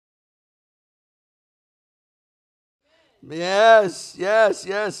Yes, yes,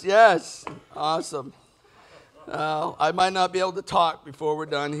 yes, yes. Awesome. I might not be able to talk before we're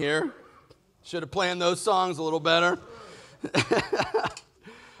done here. Should have planned those songs a little better.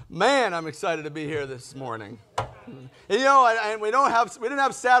 Man, I'm excited to be here this morning. And we didn't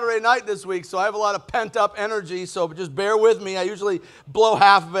have Saturday night this week, so I have a lot of pent-up energy, so just bear with me. I usually blow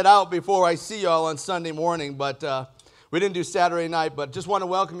half of it out before I see y'all on Sunday morning, but we didn't do Saturday night. But just want to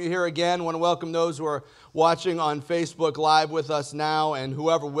welcome you here again. Want to welcome those who are watching on Facebook Live with us now and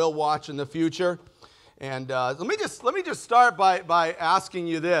whoever will watch in the future. And let me just start by asking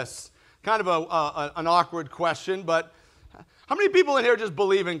you this, kind of an awkward question, but how many people in here just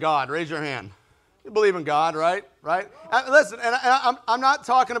believe in God? Raise your hand. You believe in God, right? Right? Listen, and I'm not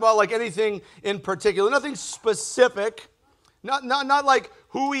talking about like anything in particular, nothing specific, not like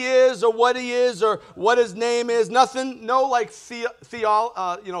who he is or what what his name is, nothing, no like theology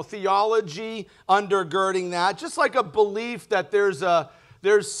undergirding that, just like a belief that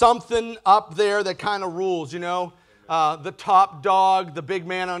there's something up there that kind of rules, the top dog, the big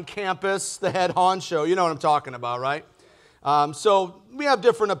man on campus, the head honcho, you know what I'm talking about, right? So we have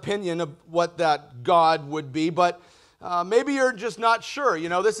different opinion of what that God would be, but maybe you're just not sure.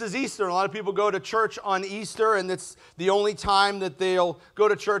 This is Easter. A lot of people go to church on Easter, and it's the only time that they'll go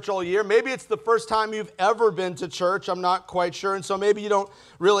to church all year. Maybe it's the first time you've ever been to church. I'm not quite sure, and so maybe you don't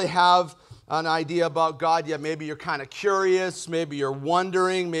really have an idea about God yet. Maybe you're kind of curious. Maybe you're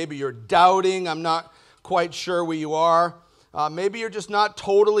wondering. Maybe you're doubting. I'm not quite sure where you are. Maybe you're just not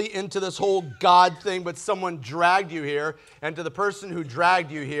totally into this whole God thing, but someone dragged you here. And to the person who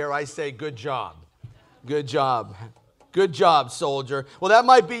dragged you here, I say, good job. Good job. Good job, soldier. Well, that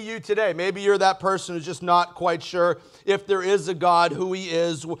might be you today. Maybe you're that person who's just not quite sure if there is a God, who he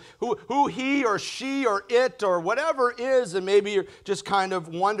is, who he or she or it or whatever is, and maybe you're just kind of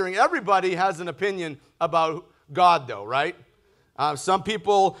wondering. Everybody has an opinion about God, though, right? Some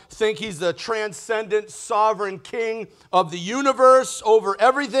people think he's the transcendent sovereign king of the universe over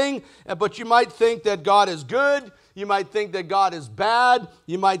everything, but you might think that God is good. You might think that God is bad.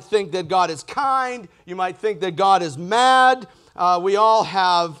 You might think that God is kind. You might think that God is mad. We all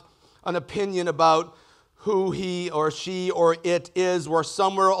have an opinion about who he or she or it is. We're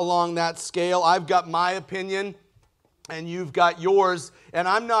somewhere along that scale. I've got my opinion, and you've got yours. And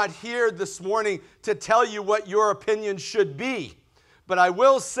I'm not here this morning to tell you what your opinion should be. But I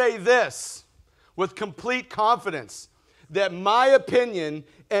will say this with complete confidence, that my opinion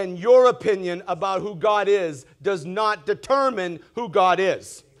and your opinion about who God is does not determine who God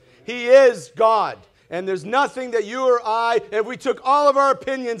is. He is God. And there's nothing that you or I, if we took all of our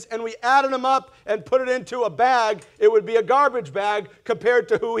opinions and we added them up and put it into a bag, it would be a garbage bag compared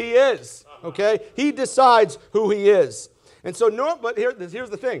to who he is. Okay? He decides who he is. And so, but here's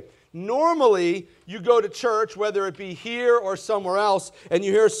the thing. Normally, you go to church, whether it be here or somewhere else, and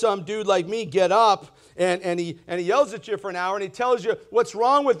you hear some dude like me get up, and he yells at you for an hour, and he tells you what's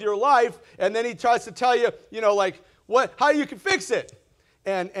wrong with your life, and then he tries to tell you, how you can fix it.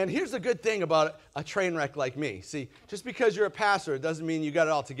 And here's the good thing about a train wreck like me. See, just because you're a pastor, it doesn't mean you got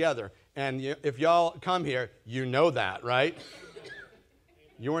it all together. And if y'all come here, you know that, right?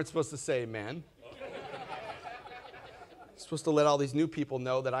 You weren't supposed to say amen. Supposed to let all these new people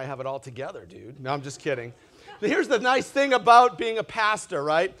know that I have it all together, dude. No, I'm just kidding. But here's the nice thing about being a pastor,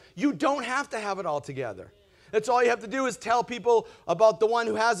 right? You don't have to have it all together. That's all you have to do is tell people about the one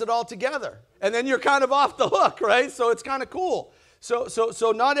who has it all together. And then you're kind of off the hook, right? So it's kind of cool.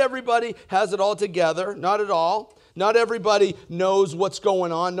 So not everybody has it all together, not at all. Not everybody knows what's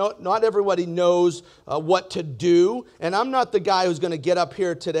going on. Not everybody knows what to do. And I'm not the guy who's going to get up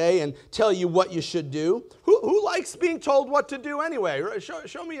here today and tell you what you should do. Who likes being told what to do anyway?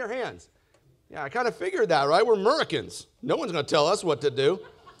 Show me your hands. Yeah, I kind of figured that, right? We're Americans. No one's going to tell us what to do.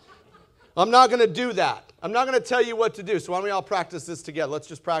 I'm not going to do that. I'm not going to tell you what to do. So why don't we all practice this together? Let's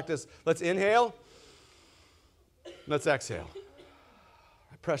just practice. Let's inhale. Let's exhale.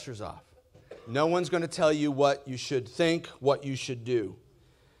 Pressure's off. No one's going to tell you what you should think, what you should do.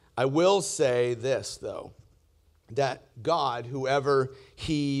 I will say this, though, that God, whoever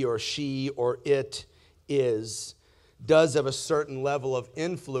he or she or it is, does have a certain level of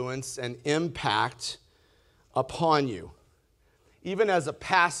influence and impact upon you. Even as a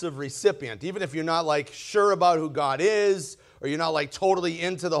passive recipient, even if you're not sure about who God is, or you're not totally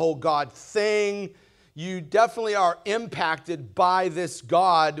into the whole God thing, you definitely are impacted by this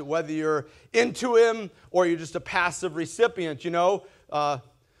God, whether you're into him or you're just a passive recipient.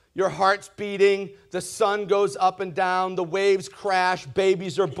 Your heart's beating, the sun goes up and down, the waves crash,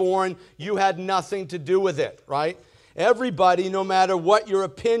 babies are born. You had nothing to do with it, right? Everybody, no matter what your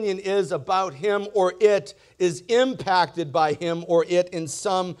opinion is about him or it, is impacted by him or it in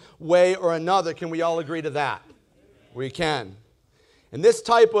some way or another. Can we all agree to that? We can. And this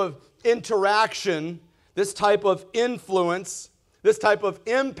type of interaction, this type of influence, this type of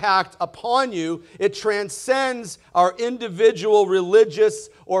impact upon you, it transcends our individual religious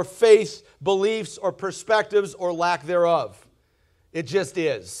or faith beliefs or perspectives or lack thereof. It just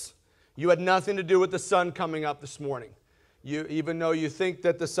is. You had nothing to do with the sun coming up this morning. Even though you think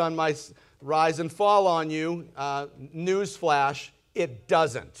that the sun might rise and fall on you, newsflash, it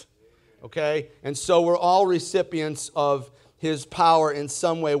doesn't. Okay? And so we're all recipients of his power in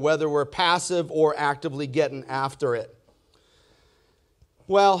some way, whether we're passive or actively getting after it.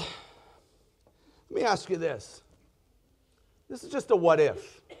 Well, let me ask you this. This is just a what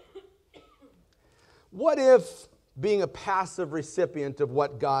if. What if being a passive recipient of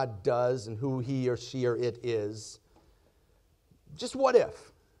what God does and who he or she or it is, just what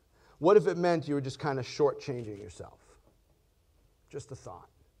if? What if it meant you were just kind of shortchanging yourself? Just a thought.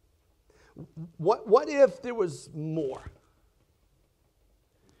 What if there was more?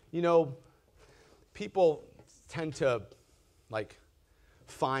 You know, people tend to,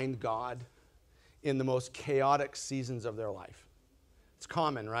 find God in the most chaotic seasons of their life. It's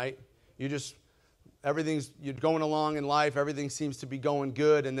common, right? You're going along in life, everything seems to be going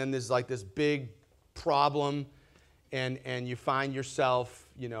good, and then there's this big problem, and you find yourself,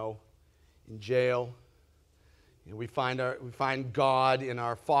 in jail. We find God in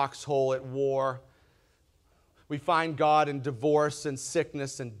our foxhole at war. We find God in divorce and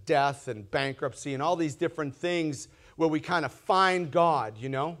sickness and death and bankruptcy and all these different things where we kind of find God,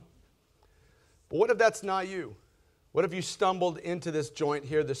 But what if that's not you? What if you stumbled into this joint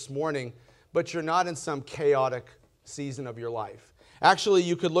here this morning, but you're not in some chaotic season of your life? Actually,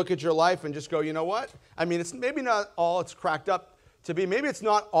 you could look at your life and just go, you know what? I mean, it's maybe not all it's cracked up to be. Maybe it's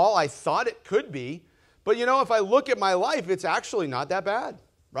not all I thought it could be. But if I look at my life, it's actually not that bad,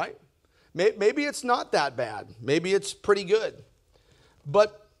 right? Maybe it's not that bad. Maybe it's pretty good.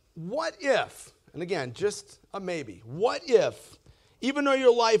 But what if, and again, just a maybe, what if, even though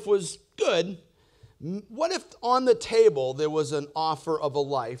your life was good, what if on the table there was an offer of a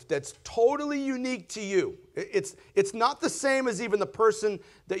life that's totally unique to you? It's not the same as even the person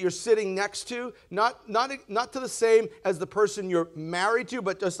that you're sitting next to, not to the same as the person you're married to,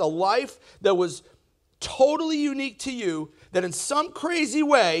 but just a life that was totally unique to you, that in some crazy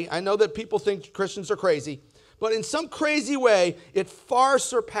way, I know that people think Christians are crazy, but in some crazy way, it far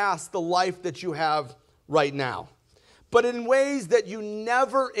surpassed the life that you have right now, but in ways that you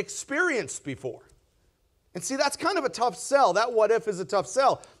never experienced before. And see, that's kind of a tough sell. That what if is a tough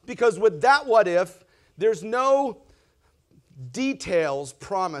sell, because with that what if, there's no details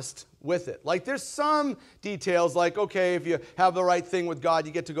promised with it. There's some details okay, if you have the right thing with God,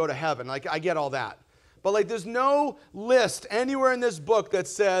 you get to go to heaven. I get all that. But there's no list anywhere in this book that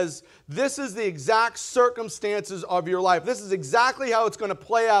says this is the exact circumstances of your life. This is exactly how it's going to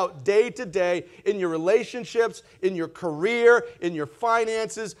play out day to day in your relationships, in your career, in your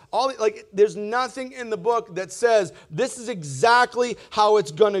finances. There's nothing in the book that says this is exactly how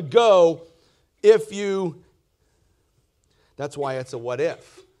it's going to go if you. That's why it's a what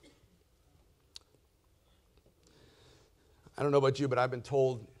if. I don't know about you, but I've been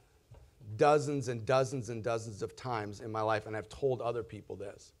told dozens and dozens and dozens of times in my life, and I've told other people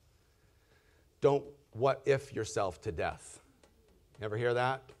this. Don't what if yourself to death. Ever hear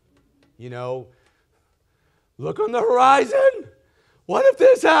that? Look on the horizon. What if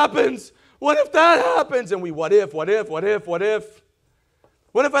this happens? What if that happens? And we what if? What if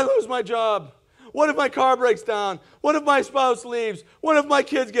I lose my job? What if my car breaks down? What if my spouse leaves? What if my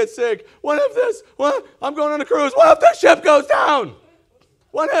kids get sick? What if this? What? I'm going on a cruise. What if the ship goes down?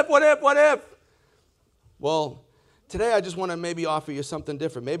 What if? Well, today I just want to maybe offer you something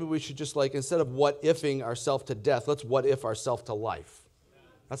different. Maybe we should just instead of what ifing ourselves to death, let's what if ourselves to life.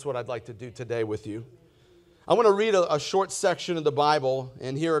 That's what I'd like to do today with you. I want to read a short section of the Bible,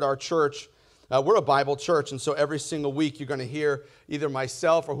 and here at our church, we're a Bible church, and so every single week you're going to hear either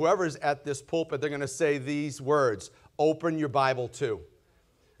myself or whoever is at this pulpit, they're going to say these words, open your Bible to.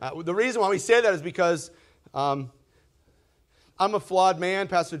 The reason why we say that is because I'm a flawed man.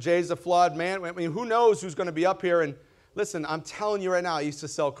 Pastor Jay's a flawed man. I mean, who knows who's going to be up here? And listen, I'm telling you right now, I used to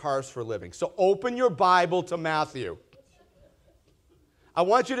sell cars for a living. So open your Bible to Matthew. I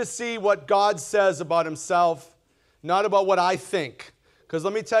want you to see what God says about himself, not about what I think. Because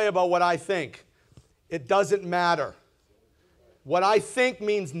let me tell you about what I think. It doesn't matter. What I think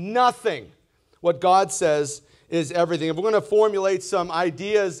means nothing. What God says is everything. If we're going to formulate some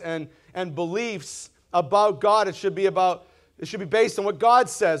ideas and beliefs about God. It should be based on what God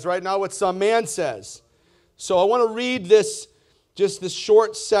says, right? Not what some man says. So I want to read this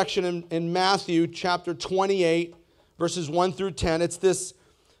short section in Matthew chapter 28, verses 1 through 10. It's this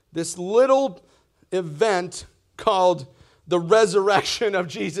little event called the resurrection of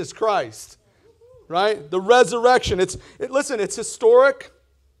Jesus Christ, right? The resurrection. Listen, it's historic.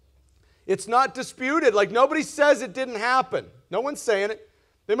 It's not disputed. Like, nobody says it didn't happen. No one's saying it.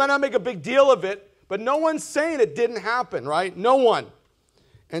 They might not make a big deal of it, but no one's saying it didn't happen, right? No one.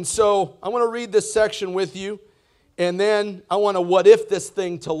 And so I want to read this section with you, and then I want to what if this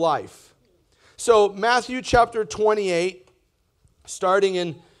thing to life. So Matthew chapter 28, starting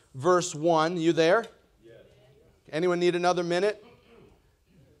in verse 1. You there? Yes. Anyone need another minute?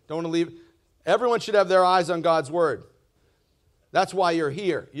 Don't want to leave. Everyone should have their eyes on God's word. That's why you're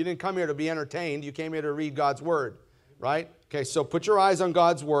here. You didn't come here to be entertained. You came here to read God's word, right? Okay, so put your eyes on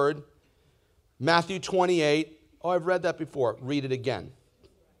God's word. Matthew 28. Oh, I've read that before. Read it again.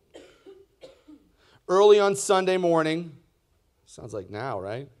 Early on Sunday morning, sounds like now,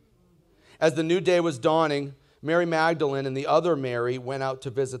 right? As the new day was dawning, Mary Magdalene and the other Mary went out to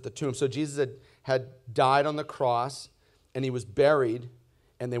visit the tomb. So Jesus had died on the cross, and he was buried,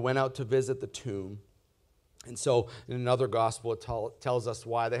 and they went out to visit the tomb. And so in another gospel, it tells us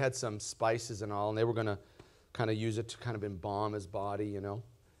why. They had some spices and all, and they were going to kind of use it to kind of embalm his body,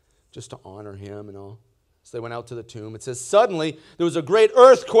 just to honor him and all. So they went out to the tomb. It says, suddenly there was a great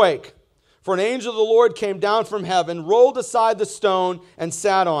earthquake, for an angel of the Lord came down from heaven, rolled aside the stone, and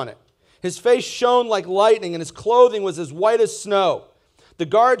sat on it. His face shone like lightning, and his clothing was as white as snow. The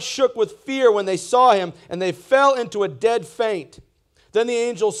guards shook with fear when they saw him, and they fell into a dead faint. Then the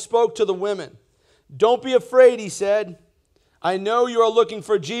angel spoke to the women. Don't be afraid, he said. I know you are looking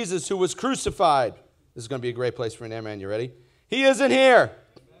for Jesus who was crucified. This is going to be a great place for an amen. You ready? He isn't here.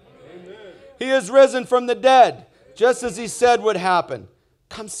 Amen. He is risen from the dead, just as he said would happen.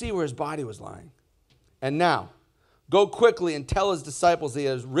 Come see where his body was lying. And now, go quickly and tell his disciples he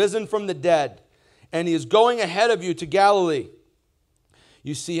has risen from the dead, and he is going ahead of you to Galilee.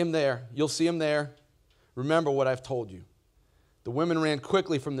 You see him there. You'll see him there. Remember what I've told you. The women ran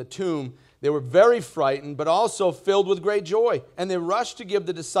quickly from the tomb. They were very frightened, but also filled with great joy. And they rushed to give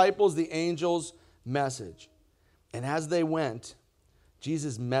the disciples the angel's message. And as they went,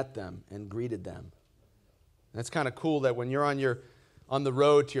 Jesus met them and greeted them. And it's kind of cool that when you're on the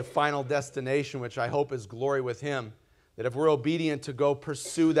road to your final destination, which I hope is glory with him, that if we're obedient to go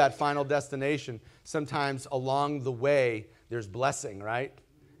pursue that final destination, sometimes along the way, there's blessing, right?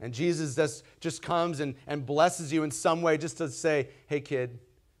 And Jesus just comes and blesses you in some way just to say, hey, kid,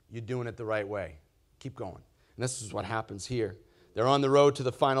 you're doing it the right way. Keep going. And this is what happens here. They're on the road to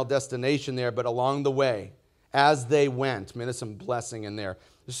the final destination there, but along the way, as they went, there's some blessing in there.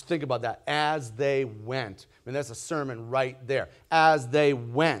 Just think about that. As they went. That's a sermon right there. As they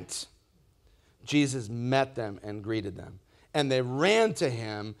went, Jesus met them and greeted them. And they ran to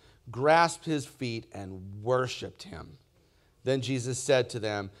him, grasped his feet, and worshiped him. Then Jesus said to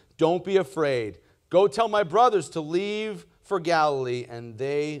them, don't be afraid. Go tell my brothers to leave for Galilee, and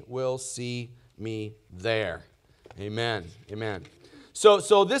they will see me there. Amen. Amen.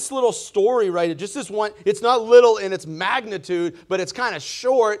 So this little story, right, just this one, it's not little in its magnitude, but it's kind of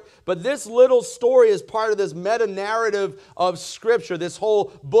short. But this little story is part of this meta-narrative of Scripture, this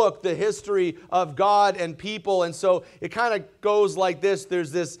whole book, the history of God and people. And so it kind of goes like this.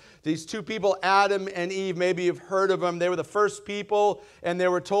 There's these two people, Adam and Eve. Maybe you've heard of them. They were the first people, and they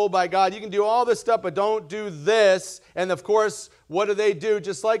were told by God, you can do all this stuff, but don't do this. And of course, what do?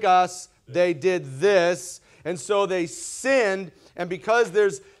 Just like us, they did this. And so they sinned. And because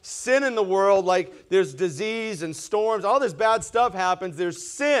there's sin in the world, like there's disease and storms, all this bad stuff happens, there's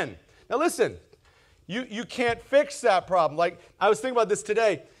sin. Now listen, you can't fix that problem. Like I was thinking about this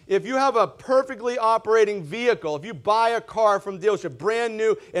today. If you have a perfectly operating vehicle, if you buy a car from the dealership, brand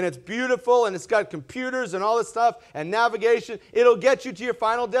new, and it's beautiful, and it's got computers and all this stuff, and navigation, it'll get you to your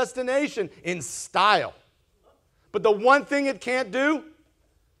final destination in style. But the one thing it can't do,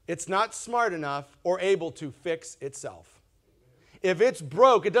 it's not smart enough or able to fix itself. If it's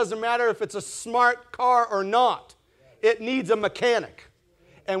broke, it doesn't matter if it's a smart car or not. It needs a mechanic.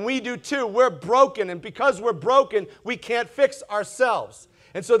 And we do too. We're broken, and because we're broken, we can't fix ourselves.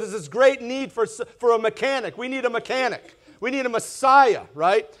 And so there's this great need for a mechanic. We need a mechanic. We need a Messiah,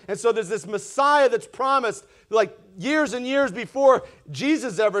 right? And so there's this Messiah that's promised like years and years before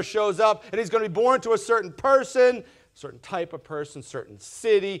Jesus ever shows up, and he's going to be born to a certain person, certain type of person, certain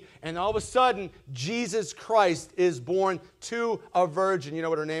city, and all of a sudden, Jesus Christ is born to a virgin. You know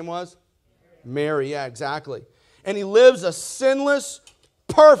what her name was? Mary, yeah, exactly. And he lives a sinless,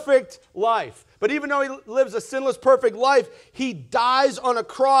 perfect life. But even though he lives a sinless, perfect life, he dies on a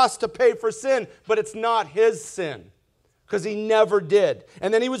cross to pay for sin. But it's not his sin, because he never did.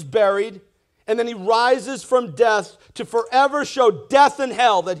 And then he was buried. And then he rises from death to forever show death and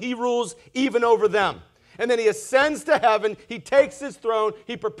hell that he rules even over them. And then he ascends to heaven. He takes his throne.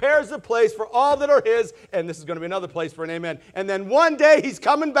 He prepares a place for all that are his. And this is going to be another place for an amen. And then one day he's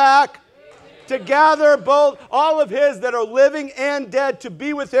coming back to gather both all of his that are living and dead to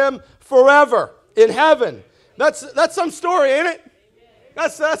be with him forever in heaven. That's some story, ain't it?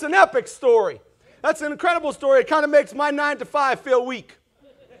 That's an epic story. That's an incredible story. It kind of makes my 9 to 5 feel weak.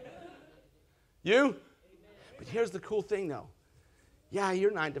 You? But here's the cool thing, though. Yeah,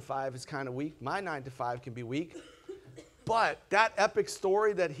 your 9 to 5 is kind of weak. My 9 to 5 can be weak. But that epic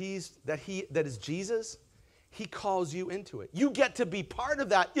story that is Jesus, he calls you into it. You get to be part of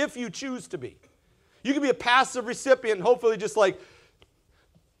that if you choose to be. You can be a passive recipient and hopefully just like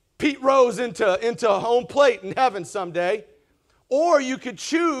Pete Rose into a home plate in heaven someday. Or you could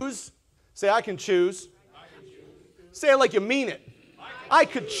choose, say, I can choose. Say it like you mean it. I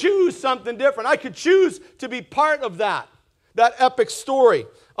could choose something different. I could choose to be part of that epic story.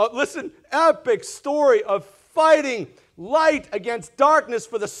 Listen, epic story of fighting light against darkness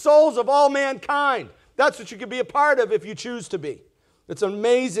for the souls of all mankind. That's what you can be a part of if you choose to be. It's an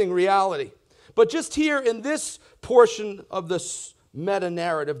amazing reality. But just here in this portion of this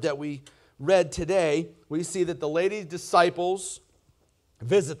meta-narrative that we read today, we see that the lady's disciples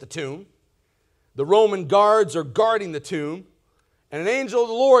visit the tomb. The Roman guards are guarding the tomb. And an angel of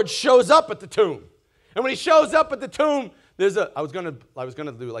the Lord shows up at the tomb. And when he shows up at the tomb, I was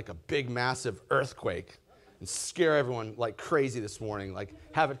gonna do like a big, massive earthquake and scare everyone like crazy this morning. Like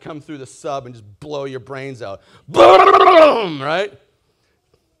have it come through the sub and just blow your brains out. Boom! Right?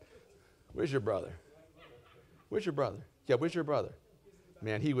 Where's your brother? Where's your brother? Yeah, where's your brother?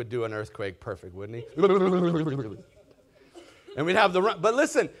 Man, he would do an earthquake perfect, wouldn't he? And we'd have but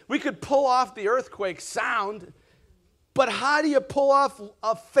listen, we could pull off the earthquake sound. But how do you pull off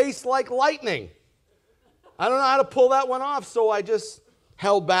a face like lightning? I don't know how to pull that one off, so I just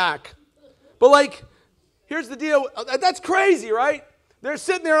held back. But like, here's the deal. That's crazy, right? They're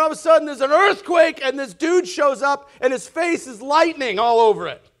sitting there, all of a sudden there's an earthquake, and this dude shows up, and his face is lightning all over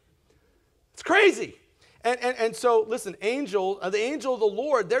it. It's crazy. And so, listen, the angel of the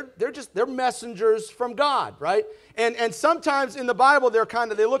Lord, they're messengers from God, right? And sometimes in the Bible,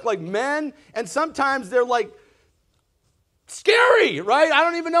 they look like men, and sometimes they're like, scary, right? I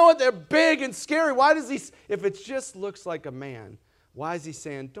don't even know what they're big and scary. Why does he, if it just looks like a man, why is he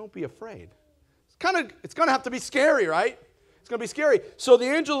saying, don't be afraid? It's going to have to be scary, right? It's going to be scary. So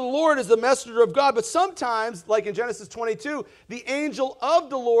the angel of the Lord is the messenger of God, but sometimes, like in Genesis 22, the angel of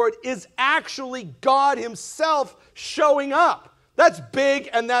the Lord is actually God himself showing up. That's big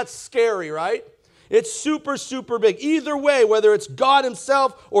and that's scary, right? It's super, super big. Either way, whether it's God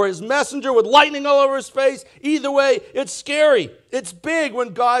himself or his messenger with lightning all over his face, either way, it's scary. It's big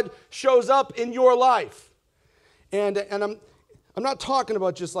when God shows up in your life. And I'm not talking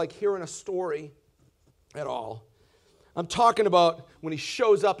about just like hearing a story at all. I'm talking about when he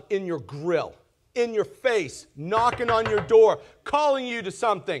shows up in your grill, in your face, knocking on your door, calling you to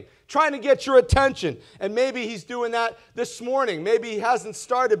something, trying to get your attention. And maybe he's doing that this morning. Maybe he hasn't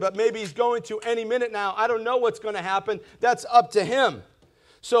started, but maybe he's going to any minute now. I don't know what's going to happen. That's up to him.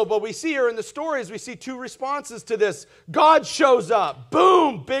 So, but we see here in the stories, we see two responses to this. God shows up.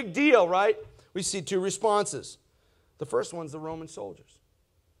 Boom, big deal, right? We see two responses. The first one's the Roman soldiers.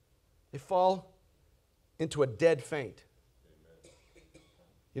 They fall into a dead faint.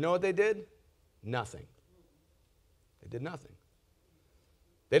 You know what they did? Nothing. They did nothing.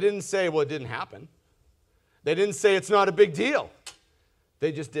 They didn't say, well, it didn't happen. They didn't say it's not a big deal.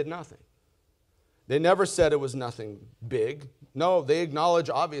 They just did nothing. They never said it was nothing big. No, they acknowledge,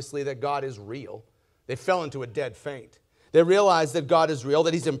 obviously, that God is real. They fell into a dead faint. They realize that God is real,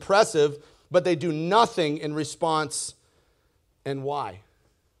 that he's impressive, but they do nothing in response. And why?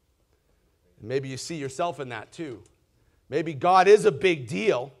 Maybe you see yourself in that too. Maybe God is a big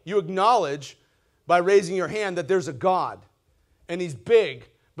deal. You acknowledge by raising your hand that there's a God, and he's big,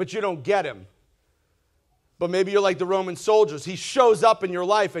 but you don't get him. But maybe you're like the Roman soldiers. He shows up in your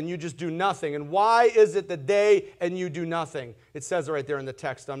life and you just do nothing. And why is it the day and you do nothing? It says it right there in the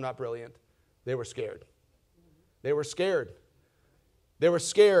text. I'm not brilliant. They were scared. They were scared. They were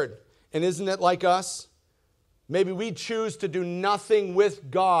scared. And isn't it like us? Maybe we choose to do nothing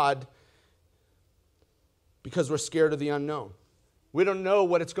with God because we're scared of the unknown. We don't know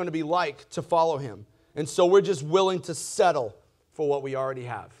what it's going to be like to follow him. And so we're just willing to settle for what we already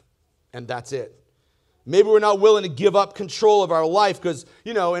have. And that's it. Maybe we're not willing to give up control of our life because,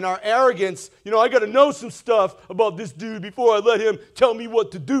 in our arrogance, I got to know some stuff about this dude before I let him tell me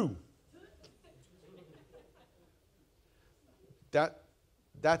what to do.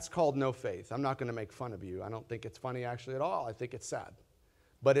 That's called no faith. I'm not going to make fun of you. I don't think it's funny actually at all. I think it's sad.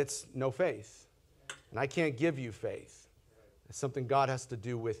 But it's no faith. And I can't give you faith. It's something God has to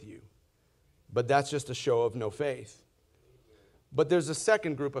do with you. But that's just a show of no faith. But there's a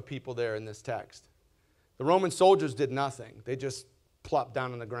second group of people there in this text. The Roman soldiers did nothing. They just plopped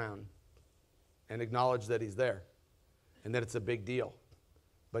down on the ground and acknowledged that he's there and that it's a big deal,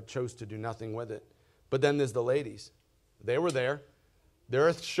 but chose to do nothing with it. But then there's the ladies. They were there. The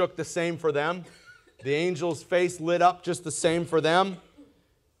earth shook the same for them. The angel's face lit up just the same for them.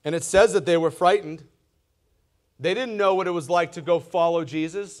 And it says that they were frightened. They didn't know what it was like to go follow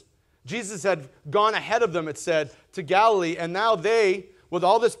Jesus. Jesus had gone ahead of them, it said, to Galilee, and now they, with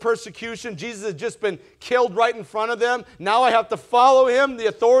all this persecution, Jesus had just been killed right in front of them. Now I have to follow him. The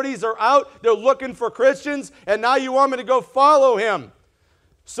authorities are out. They're looking for Christians, and now you want me to go follow him.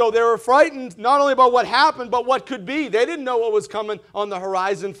 So they were frightened not only about what happened, but what could be. They didn't know what was coming on the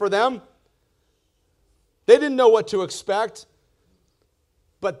horizon for them. They didn't know what to expect.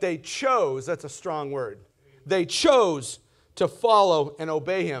 But they chose, that's a strong word, they chose to follow and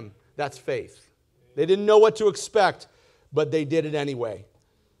obey him. That's faith. They didn't know what to expect, but they did it anyway.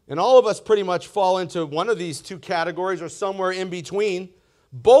 And all of us pretty much fall into one of these two categories or somewhere in between.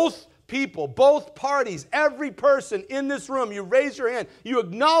 Both people, both parties, every person in this room, you raise your hand, you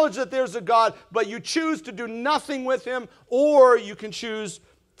acknowledge that there's a God, but you choose to do nothing with him, or you can choose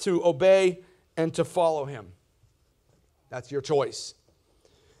to obey and to follow him. That's your choice.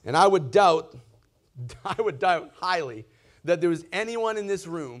 And I would doubt highly that there was anyone in this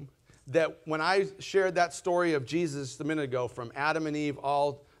room that when I shared that story of Jesus a minute ago, from Adam and Eve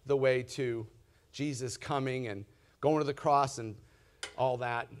all the way to Jesus coming and going to the cross and all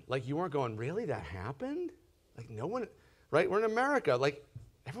that, like you weren't going, really, that happened? Like no one, right? We're in America. Like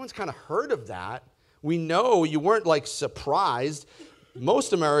everyone's kind of heard of that. We know you weren't like surprised.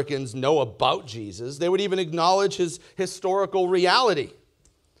 Most Americans know about Jesus. They would even acknowledge his historical reality.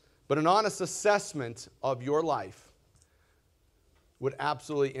 But an honest assessment of your life would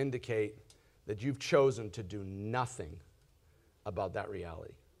absolutely indicate that you've chosen to do nothing about that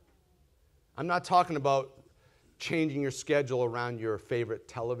reality. I'm not talking about changing your schedule around your favorite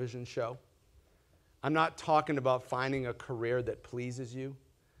television show. I'm not talking about finding a career that pleases you.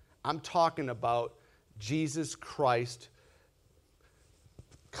 I'm talking about Jesus Christ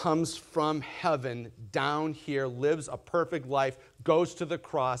comes from heaven down here, lives a perfect life, goes to the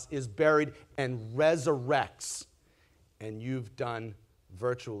cross, is buried, and resurrects. And you've done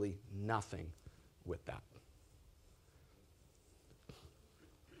virtually nothing with that.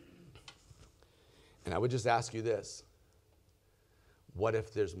 And I would just ask you this. What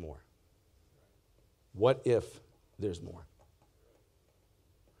if there's more? What if there's more?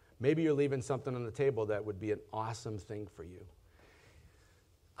 Maybe you're leaving something on the table that would be an awesome thing for you.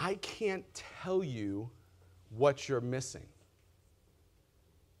 I can't tell you what you're missing,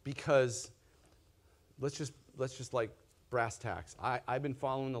 because let's just like brass tacks. I've been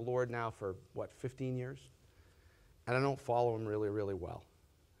following the Lord now for, 15 years? And I don't follow him really, really well.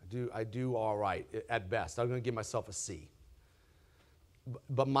 I do all right at best. I'm going to give myself a C.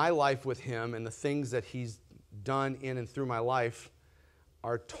 But my life with him and the things that he's done in and through my life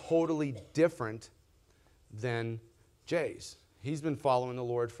are totally different than Jay's. He's been following the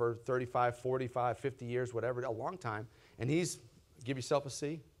Lord for 35, 45, 50 years, whatever, a long time. And he's, give yourself a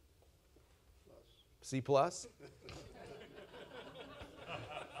C? C plus?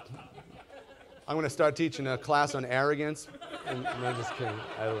 I'm going to start teaching a class on arrogance. And I'm just kidding.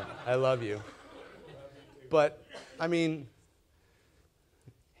 I love you. But, I mean,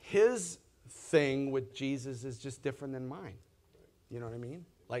 his thing with Jesus is just different than mine. You know what I mean?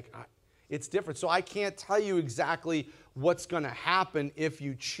 Like, it's different. So I can't tell you exactly what's going to happen if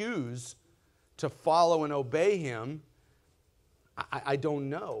you choose to follow and obey him. I don't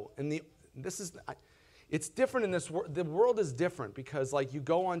know. And it's different in this world. The world is different because, like, you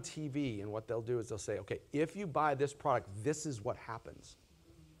go on TV and what they'll do is they'll say, okay, if you buy this product, this is what happens.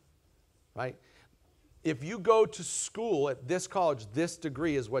 Right? If you go to school at this college, this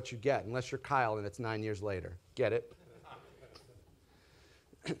degree is what you get, unless you're Kyle and it's 9 years later. Get it?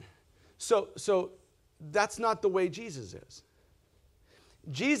 So that's not the way Jesus is.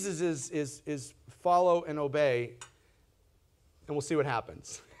 Jesus is follow and obey, and we'll see what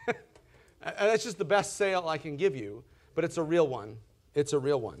happens. And that's just the best sale I can give you, but it's a real one. It's a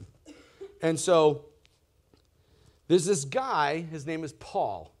real one. And so there's this guy, his name is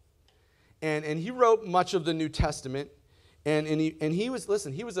Paul, And he wrote much of the New Testament. And he was,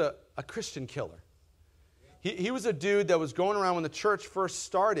 listen, he was a Christian killer. He was a dude that was going around when the church first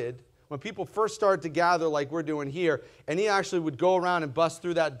started, when people first started to gather like we're doing here, and he actually would go around and bust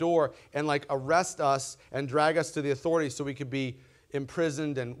through that door and like arrest us and drag us to the authorities so we could be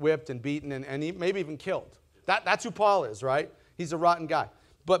imprisoned and whipped and beaten and maybe even killed. That's who Paul is, right? He's a rotten guy.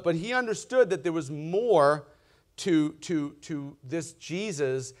 But he understood that there was more to this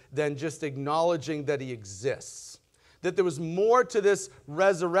Jesus than just acknowledging that he exists. That there was more to this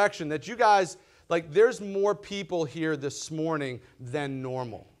resurrection, that you guys, like there's more people here this morning than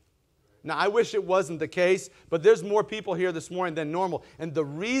normal. Now, I wish it wasn't the case, but there's more people here this morning than normal. And the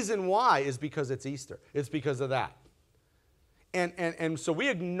reason why is because it's Easter. It's because of that. And so we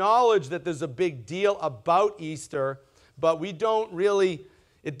acknowledge that there's a big deal about Easter, but we don't really,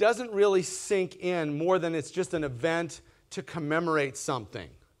 it doesn't really sink in more than it's just an event to commemorate something.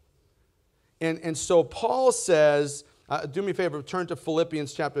 And so Paul says, do me a favor, turn to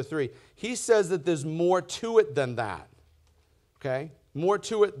Philippians chapter 3. He says that there's more to it than that. Okay? More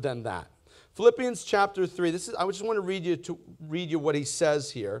to it than that. Philippians chapter 3. I just want to read you what he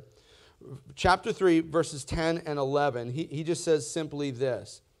says here. Chapter 3, verses 10 and 11. He just says simply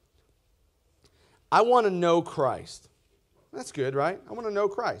this. I want to know Christ. That's good, right? I want to know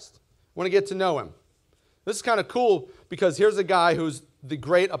Christ. I want to get to know him. This is kind of cool because here's a guy who's the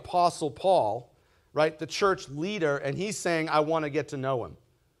great apostle Paul, right? The church leader, and he's saying, I want to get to know him.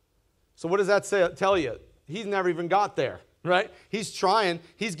 So what does that tell you? He's never even got there. Right? He's trying.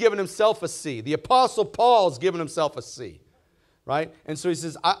 He's given himself a C. The Apostle Paul's given himself a C. Right? And so he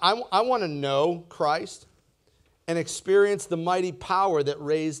says, I want to know Christ and experience the mighty power that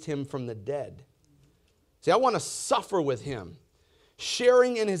raised him from the dead. See, I want to suffer with him,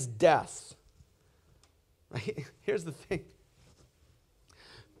 sharing in his death. Right? Here's the thing.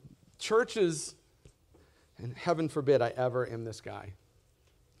 Churches, and heaven forbid I ever am this guy,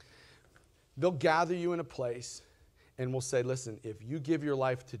 they'll gather you in a place and we'll say, listen, if you give your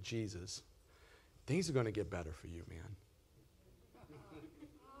life to Jesus, things are going to get better for you, man.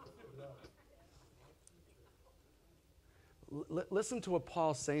 Listen to what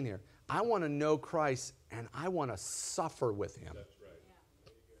Paul's saying here. I want to know Christ and I want to suffer with him. That's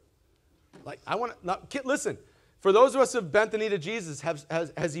right. Like, I want to, now, listen, for those of us who have bent the knee to Jesus,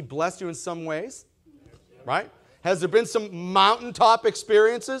 has he blessed you in some ways? Right? Has there been some mountaintop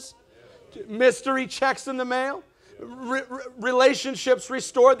experiences? Mystery checks in the mail? Relationships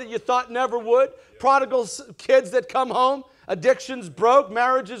restored that you thought never would, prodigal kids that come home, addictions broke,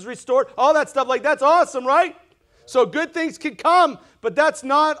 marriages restored, all that stuff, like that's awesome, right? So good things can come, but that's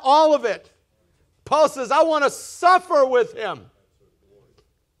not all of it. Paul says, I want to suffer with him.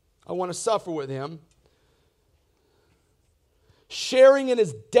 I want to suffer with him. Sharing in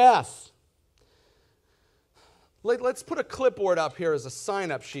his death. Let's put a clipboard up here as a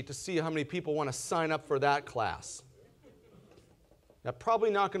sign-up sheet to see how many people want to sign up for that class. Now, probably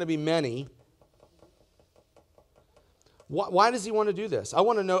not going to be many. Why does he want to do this? I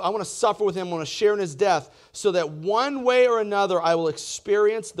want to suffer with him. I want to share in his death so that one way or another I will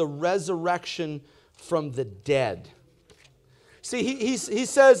experience the resurrection from the dead. See, he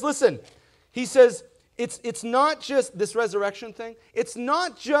says, listen, he says, it's not just this resurrection thing. It's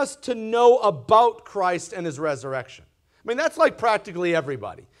not just to know about Christ and his resurrection. I mean, that's like practically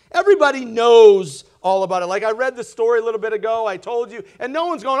everybody. Everybody knows all about it. Like I read the story a little bit ago, I told you, and no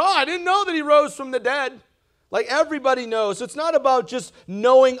one's going, oh, I didn't know that he rose from the dead. Like everybody knows. So it's not about just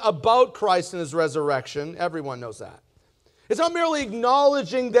knowing about Christ and his resurrection. Everyone knows that. It's not merely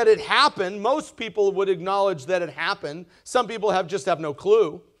acknowledging that it happened. Most people would acknowledge that it happened. Some people just have no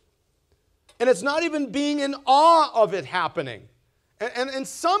clue. And it's not even being in awe of it happening. And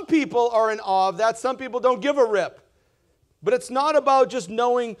some people are in awe of that. Some people don't give a rip. But it's not about just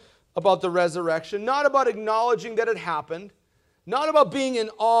knowing about the resurrection, not about acknowledging that it happened, not about being in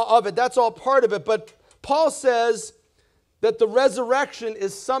awe of it. That's all part of it. But Paul says that the resurrection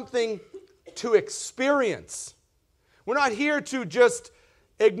is something to experience. We're not here to just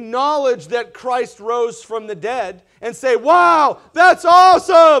acknowledge that Christ rose from the dead and say, wow, that's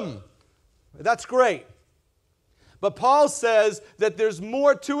awesome. That's great. But Paul says that there's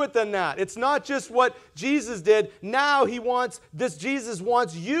more to it than that. It's not just what Jesus did. Now Jesus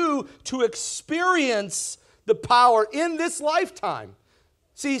wants you to experience the power in this lifetime.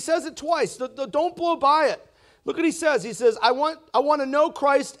 See, he says it twice. Don't blow by it. Look what he says. He says, I want to know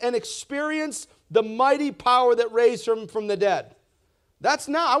Christ and experience the mighty power that raised him from the dead. That's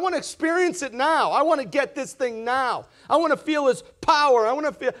now. I want to experience it now. I want to get this thing now. I want to feel his power. I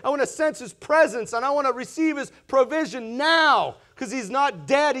want to sense his presence, and I want to receive his provision now. because he's not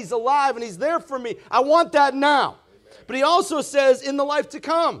dead. He's alive and he's there for me. I want that now. But he also says in the life to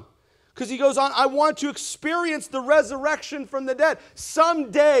come. Because he goes on, I want to experience the resurrection from the dead.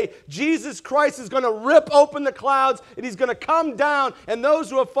 Someday, Jesus Christ is going to rip open the clouds and he's going to come down, and those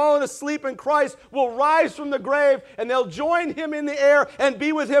who have fallen asleep in Christ will rise from the grave and they'll join him in the air and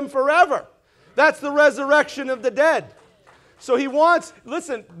be with him forever. That's the resurrection of the dead. So he wants,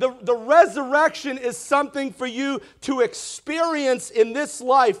 listen, the resurrection is something for you to experience in this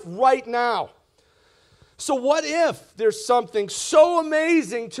life right now. So what if there's something so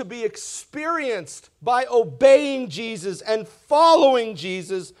amazing to be experienced by obeying Jesus and following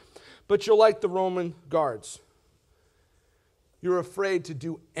Jesus, but you're like the Roman guards? You're afraid to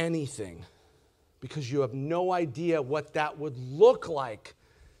do anything because you have no idea what that would look like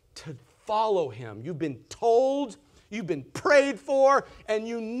to follow him. You've been told, you've been prayed for, and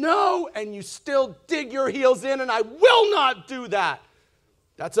you know, and you still dig your heels in, and I will not do that.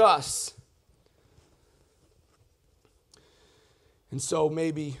 That's us. And so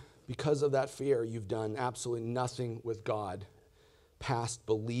maybe because of that fear, you've done absolutely nothing with God past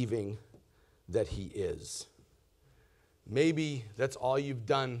believing that he is. Maybe that's all you've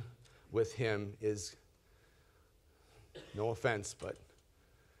done with him is, no offense, but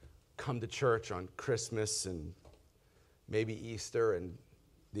come to church on Christmas and maybe Easter and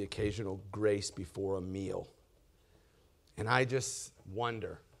the occasional grace before a meal. And I just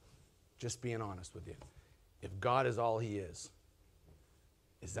wonder, just being honest with you, if God is all he is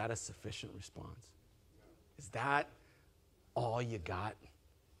that a sufficient response? Is that all you got?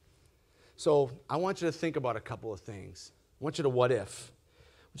 So I want you to think about a couple of things. I want you to what if. I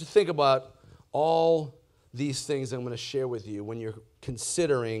want you to think about all these things I'm going to share with you when you're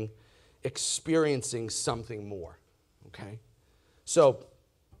considering experiencing something more. Okay? So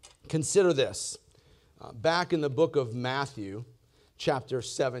consider this. Back in the book of Matthew, chapter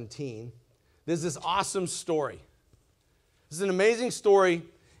 17, there's this awesome story. This is an amazing story,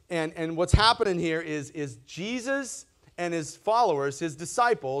 and what's happening here is Jesus and his followers, his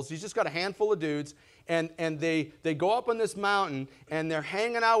disciples, he's just got a handful of dudes, and they go up on this mountain, and they're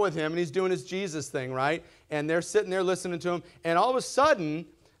hanging out with him, and he's doing his Jesus thing, right? And they're sitting there listening to him, and all of a sudden,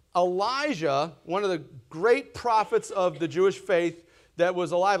 Elijah, one of the great prophets of the Jewish faith that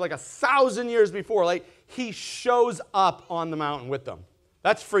was alive like 1,000 years before, like he shows up on the mountain with them.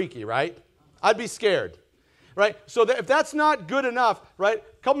 That's freaky, right? I'd be scared. Right? So if that's not good enough, right?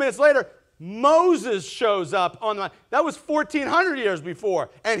 A couple minutes later, Moses shows up on the mountain. That was 1,400 years before,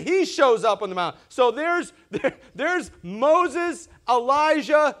 and he shows up on the mountain. So there's Moses,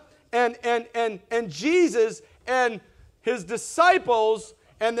 Elijah, and Jesus and his disciples,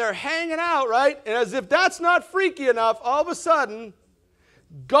 and they're hanging out, right? And as if that's not freaky enough, all of a sudden,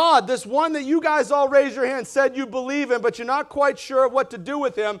 God, this one that you guys all raised your hand, said you believe in, but you're not quite sure what to do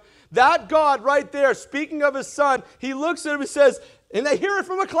with him, that God right there, speaking of his son, he looks at him and says, and they hear it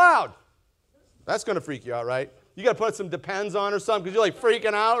from a cloud. That's going to freak you out, right? You got to put some Depends on or something because you're like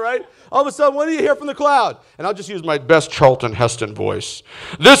freaking out, right? All of a sudden, what do you hear from the cloud? And I'll just use my best Charlton Heston voice.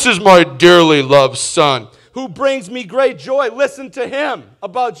 This is my dearly loved son who brings me great joy. Listen to him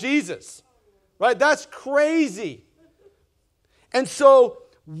about Jesus, right? That's crazy. And so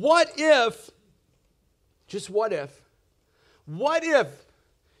what if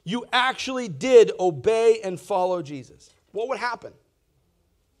you actually did obey and follow Jesus? What would happen?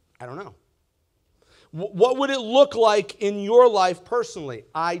 I don't know. What would it look like in your life personally?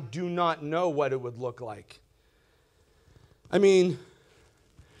 I do not know what it would look like. I mean,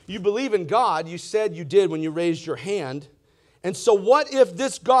 you believe in God. You said you did when you raised your hand. And so what if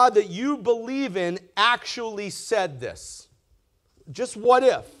this God that you believe in actually said this? Just what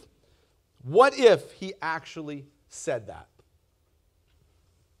if? What if he actually said that?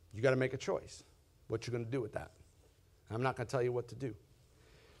 You got to make a choice. What you're going to do with that. I'm not going to tell you what to do.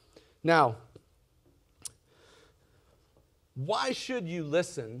 Now, why should you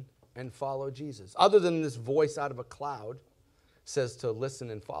listen and follow Jesus? Other than this voice out of a cloud says to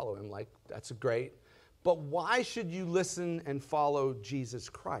listen and follow him, like that's great. But why should you listen and follow Jesus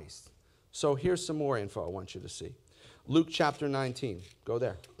Christ? So here's some more info I want you to see. Luke chapter 19. Go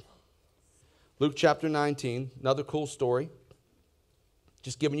there. Luke chapter 19, another cool story.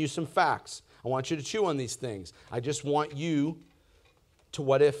 Just giving you some facts. I want you to chew on these things. I just want you to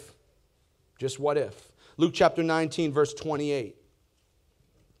what if. Just what if. Luke chapter 19, verse 28.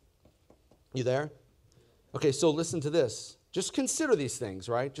 You there? Okay, so listen to this. Just consider these things,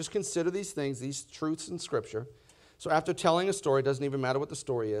 right? Just consider these things, these truths in Scripture. So after telling a story, it doesn't even matter what the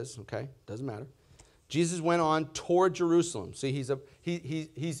story is, okay? Doesn't matter. Jesus went on toward Jerusalem. See, he's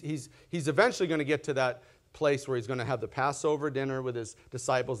eventually going to get to place where he's going to have the Passover dinner with his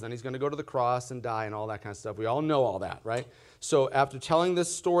disciples. Then he's going to go to the cross and die and all that kind of stuff. We all know all that, right? So after telling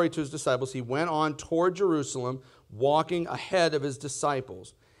this story to his disciples, he went on toward Jerusalem, walking ahead of his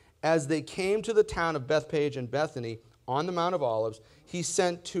disciples. As they came to the town of Bethphage and Bethany on the Mount of Olives, he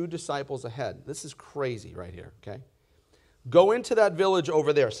sent 2 disciples ahead. This is crazy right here, okay? Go into that village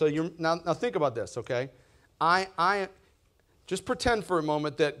over there. So now think about this, okay? I just pretend for a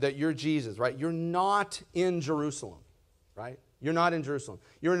moment that you're Jesus, right? You're not in Jerusalem, right? You're not in Jerusalem.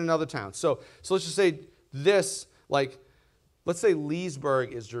 You're in another town. So let's just say this, like, let's say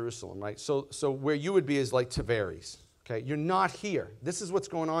Leesburg is Jerusalem, right? So where you would be is like Tavares, okay? You're not here. This is what's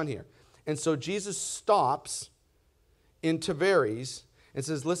going on here. And so Jesus stops in Tavares and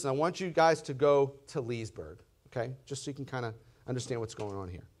says, listen, I want you guys to go to Leesburg, okay? Just so you can kind of understand what's going on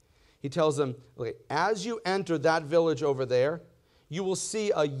here. He tells them, okay, as you enter that village over there, you will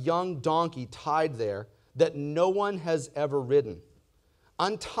see a young donkey tied there that no one has ever ridden.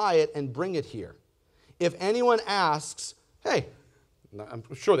 Untie it and bring it here. If anyone asks, hey, I'm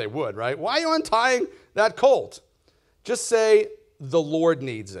sure they would, right? Why are you untying that colt? Just say, the Lord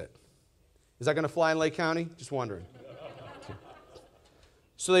needs it. Is that going to fly in Lake County? Just wondering.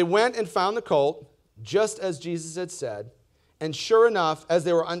 So they went and found the colt, just as Jesus had said. And sure enough, as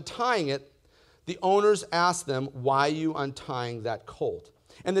they were untying it, the owners asked them, why are you untying that colt?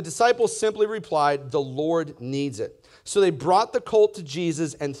 And the disciples simply replied, the Lord needs it. So they brought the colt to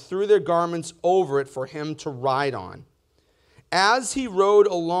Jesus and threw their garments over it for him to ride on. As he rode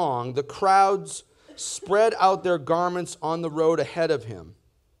along, the crowds spread out their garments on the road ahead of him.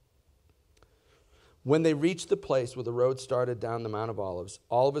 When they reached the place where the road started down the Mount of Olives,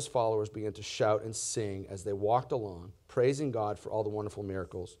 all of his followers began to shout and sing as they walked along, praising God for all the wonderful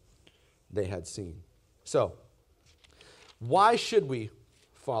miracles they had seen. So, why should we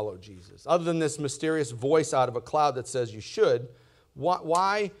follow Jesus? Other than this mysterious voice out of a cloud that says you should,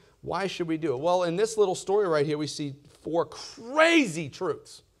 why should we do it? Well, in this little story right here, we see 4 crazy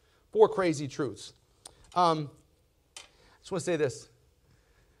truths. 4 crazy truths. I just want to say this.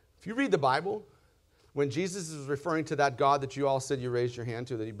 If you read the Bible, when Jesus is referring to that God that you all said you raised your hand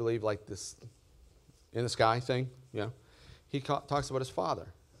to, that you believe like this in the sky thing, he talks about his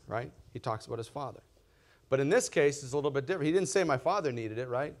Father, right? He talks about his Father. But in this case, it's a little bit different. He didn't say my Father needed it,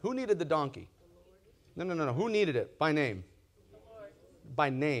 right? Who needed the donkey? No. Who needed it? By name. By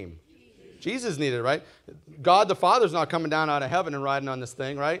name. Jesus needed it, right? God the Father's not coming down out of heaven and riding on this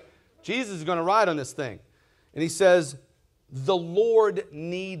thing, right? Jesus is going to ride on this thing. And he says, the Lord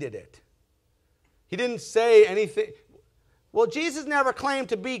needed it. He didn't say anything. Well, Jesus never claimed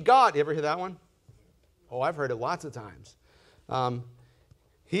to be God. You ever hear that one? Oh, I've heard it lots of times.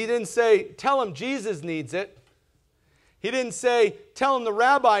 He didn't say, tell him Jesus needs it. He didn't say, tell him the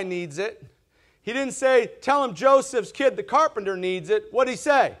rabbi needs it. He didn't say, tell him Joseph's kid, the carpenter, needs it. What did he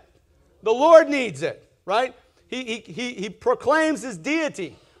say? The Lord needs it, right? He proclaims his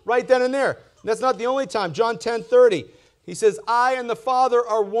deity right then and there. And that's not the only time. John 10:30, he says, I and the Father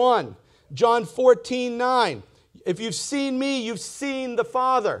are one. John 14:9, if you've seen me, you've seen the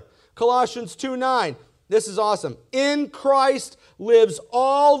Father. Colossians 2:9, this is awesome. In Christ lives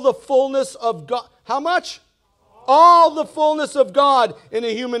all the fullness of God. How much? All the fullness of God in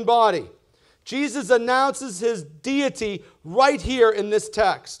a human body. Jesus announces his deity right here in this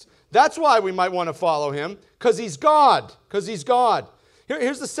text. That's why we might want to follow him, because he's God. Because he's God.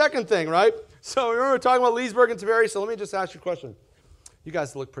 Here's the second thing, right? So remember we're talking about Leesburg and Tavares, so let me just ask you a question. You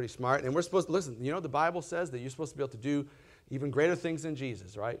guys look pretty smart, and we're supposed to, listen, the Bible says that you're supposed to be able to do even greater things than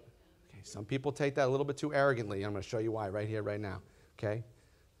Jesus, right? Okay, some people take that a little bit too arrogantly. I'm going to show you why right here, right now, okay?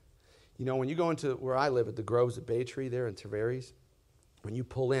 When you go into where I live at the Groves at Baytree there in Tavares, when you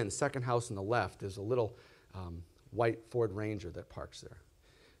pull in, second house on the left, there's a little white Ford Ranger that parks there.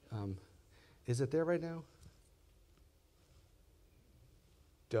 Is it there right now?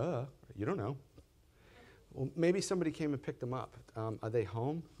 Duh, you don't know. Well, maybe somebody came and picked them up. Are they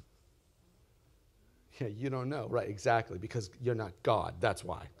home? Yeah, you don't know. Right, exactly, because you're not God. That's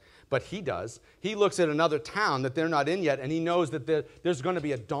why. But he does. He looks at another town that they're not in yet, and he knows that there's going to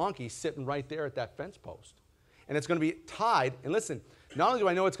be a donkey sitting right there at that fence post. And it's going to be tied. And listen, not only do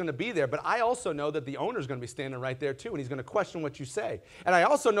I know it's going to be there, but I also know that the owner's going to be standing right there too, and he's going to question what you say. And I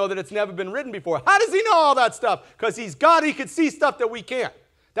also know that it's never been ridden before. How does he know all that stuff? Because he's God. He can see stuff that we can't.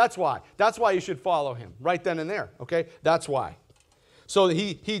 That's why. That's why you should follow him right then and there, okay? That's why. So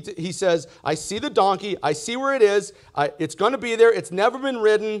he says, I see the donkey. I see where it is. It's going to be there. It's never been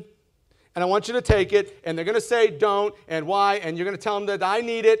ridden, and I want you to take it. And they're going to say don't and why, and you're going to tell them that I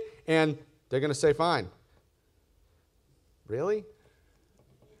need it, and they're going to say fine. Really?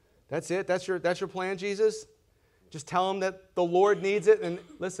 That's it? That's your plan, Jesus? Just tell him that the Lord needs it. And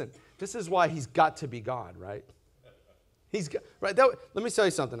listen, this is why he's got to be God, right? He's got, right. Let me tell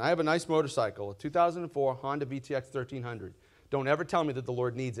you something. I have a nice motorcycle, a 2004 Honda VTX 1300. Don't ever tell me that the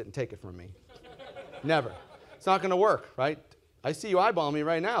Lord needs it and take it from me. Never. It's not going to work, right? I see you eyeballing me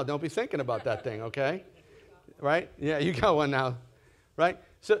right now. Don't be thinking about that thing, okay? Right? Yeah, you got one now, right?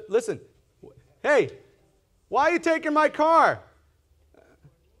 So listen, hey, why are you taking my car?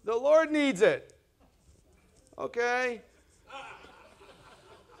 The Lord needs it. Okay.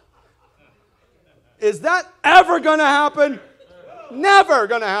 Is that ever going to happen? Never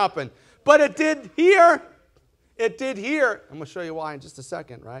going to happen. But it did here. It did here. I'm going to show you why in just a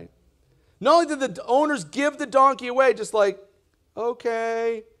second, right? Not only did the owners give the donkey away, just like,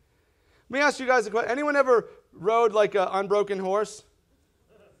 okay. Let me ask you guys a question. Anyone ever rode like an unbroken horse?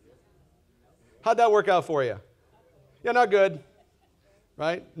 How'd that work out for you? Yeah, not good.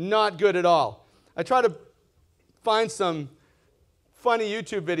 Right? Not good at all. I try to find some funny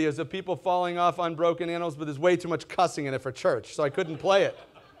YouTube videos of people falling off unbroken animals, but there's way too much cussing in it for church, so I couldn't play it.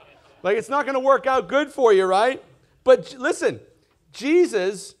 Like, it's not going to work out good for you, right? But listen,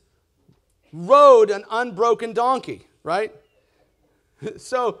 Jesus rode an unbroken donkey, right?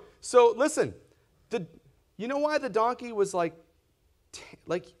 So listen, you know why the donkey was like,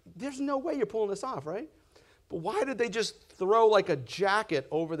 there's no way you're pulling this off, right? But why did they just throw like a jacket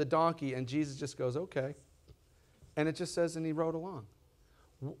over the donkey and Jesus just goes, okay. And it just says, and he rode along.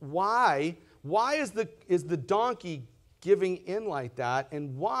 Why is the donkey giving in like that?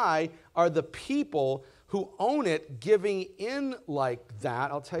 And why are the people who own it giving in like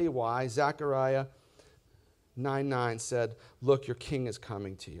that? I'll tell you why. Zechariah 9:9 said, look, your king is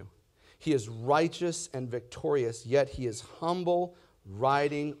coming to you. He is righteous and victorious, yet he is humble,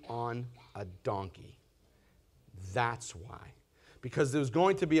 riding on a donkey. That's why. Because there was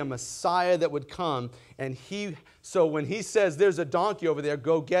going to be a Messiah that would come, and so when he says, there's a donkey over there,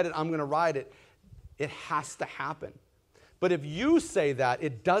 go get it, I'm going to ride it, it has to happen. But if you say that,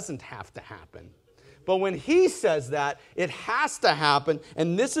 it doesn't have to happen. But when he says that, it has to happen,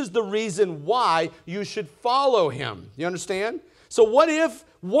 and this is the reason why you should follow him. You understand? So what if,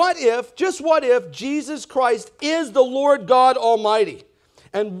 just what if Jesus Christ is the Lord God Almighty?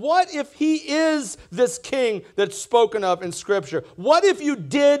 And what if he is this king that's spoken of in Scripture? What if you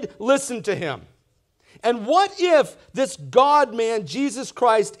did listen to him? And what if this God-man, Jesus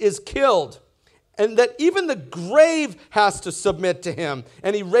Christ, is killed? And that even the grave has to submit to him.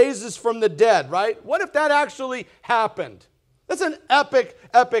 And he raises from the dead, right? What if that actually happened? That's an epic,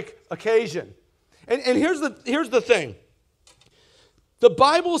 epic occasion. And here's the thing. The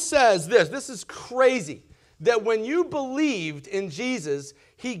Bible says this. This is crazy. That when you believed in Jesus,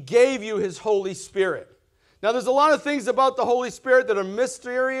 he gave you his Holy Spirit. Now, there's a lot of things about the Holy Spirit that are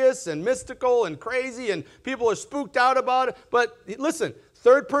mysterious and mystical and crazy, and people are spooked out about it. But listen,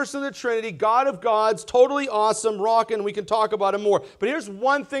 third person of the Trinity, God of gods, totally awesome, rocking. We can talk about him more. But here's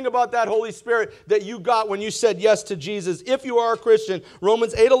one thing about that Holy Spirit that you got when you said yes to Jesus. If you are a Christian,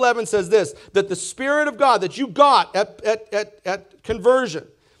 Romans 8:11 says this, that the Spirit of God that you got at conversion,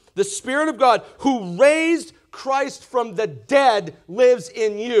 the Spirit of God who raised Christ from the dead lives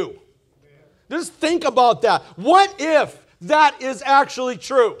in you. Just think about that. What if that is actually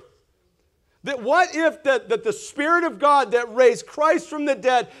true? That what if that the Spirit of God that raised Christ from the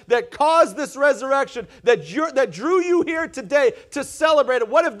dead, that caused this resurrection, that drew you here today to celebrate it,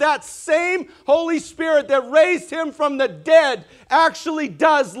 what if that same Holy Spirit that raised him from the dead actually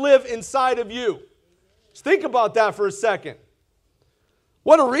does live inside of you? Just think about that for a second.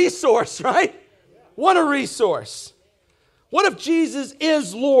 What a resource, right? What a resource. What if Jesus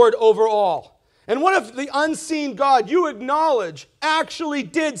is Lord over all? And what if the unseen God you acknowledge actually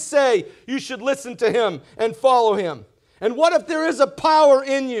did say you should listen to him and follow him? And what if there is a power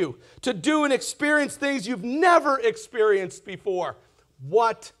in you to do and experience things you've never experienced before?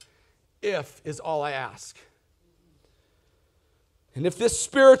 What if is all I ask. And if this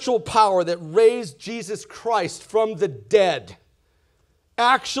spiritual power that raised Jesus Christ from the dead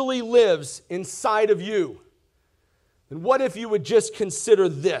actually lives inside of you, then what if you would just consider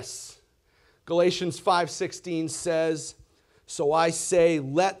this? Galatians 5:16 says, so I say,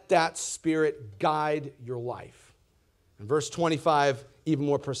 let that Spirit guide your life. And verse 25, even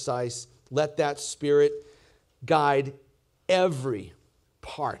more precise, let that Spirit guide every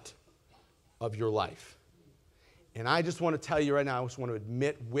part of your life. And I just want to tell you right now, I just want to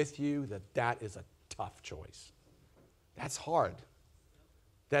admit with you that that is a tough choice. That's hard.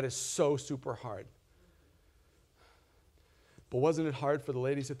 That is so super hard. But wasn't it hard for the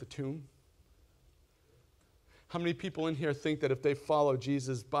ladies at the tomb? How many people in here think that if they follow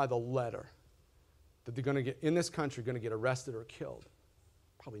Jesus by the letter, that they're going to get, in this country, going to get arrested or killed?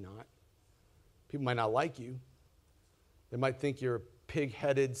 Probably not. People might not like you. They might think you're a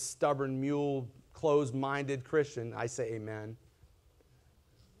pig-headed, stubborn mule, closed-minded Christian. I say amen.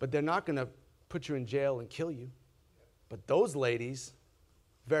 But they're not going to put you in jail and kill you. But those ladies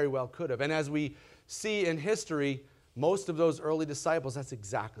very well could have. And as we see in history, most of those early disciples, that's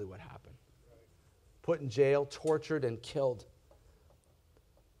exactly what happened. Put in jail, tortured, and killed.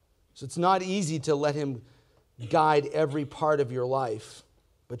 So it's not easy to let him guide every part of your life,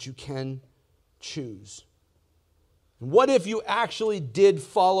 but you can choose. And what if you actually did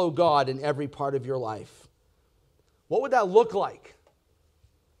follow God in every part of your life? What would that look like?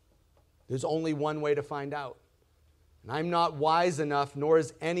 There's only one way to find out. And I'm not wise enough, nor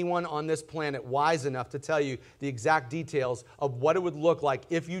is anyone on this planet wise enough to tell you the exact details of what it would look like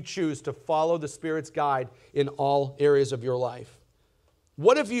if you choose to follow the Spirit's guide in all areas of your life.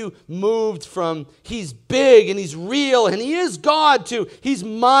 What if you moved from He's big and He's real and He is God to He's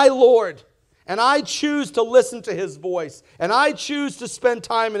my Lord, and I choose to listen to His voice, and I choose to spend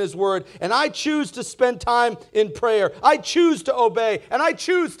time in His Word, and I choose to spend time in prayer. I choose to obey, and I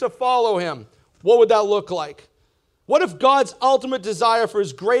choose to follow Him. What would that look like? What if God's ultimate desire for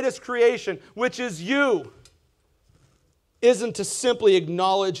His greatest creation, which is you, isn't to simply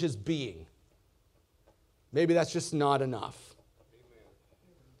acknowledge His being? Maybe that's just not enough.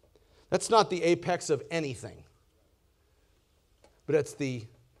 That's not the apex of anything. But it's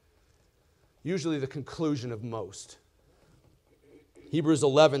usually the conclusion of most. Hebrews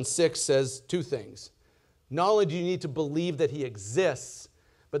 11:6 says two things. Not only do you need to believe that He exists,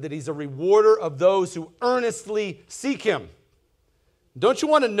 but that He's a rewarder of those who earnestly seek Him. Don't you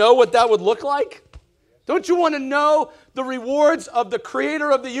want to know what that would look like? Don't you want to know the rewards of the Creator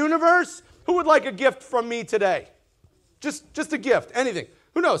of the universe? Who would like a gift from me today? Just a gift, anything.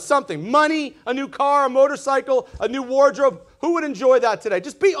 Who knows? Something. Money, a new car, a motorcycle, a new wardrobe. Who would enjoy that today?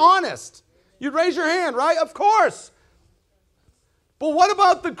 Just be honest. You'd raise your hand, right? Of course. But what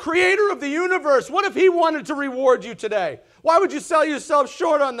about the Creator of the universe? What if He wanted to reward you today? Why would you sell yourself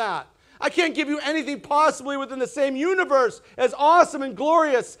short on that? I can't give you anything possibly within the same universe as awesome and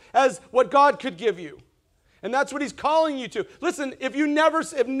glorious as what God could give you. And that's what He's calling you to. Listen,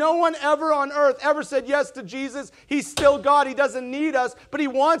 if no one ever on earth ever said yes to Jesus, He's still God. He doesn't need us, but He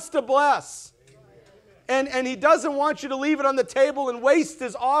wants to bless. And He doesn't want you to leave it on the table and waste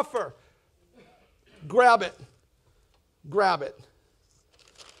His offer. Grab it. Grab it.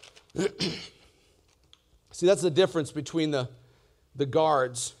 See, that's the difference between the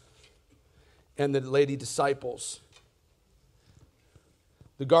guards and the lady disciples.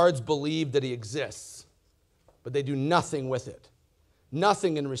 The guards believe that He exists, but they do nothing with it.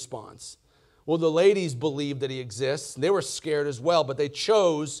 Nothing in response. Well, the ladies believe that He exists. They were scared as well, but they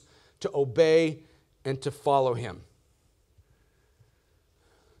chose to obey and to follow Him.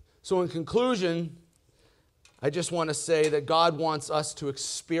 So in conclusion, I just want to say that God wants us to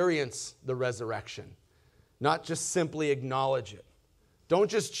experience the resurrection, not just simply acknowledge it. Don't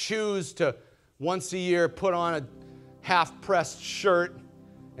just choose to once a year put on a half-pressed shirt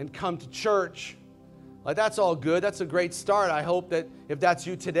and come to church. Like, that's all good. That's a great start. I hope that if that's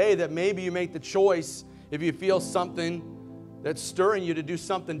you today, that maybe you make the choice, if you feel something that's stirring you to do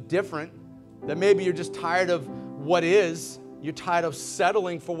something different, that maybe you're just tired of what is, you're tired of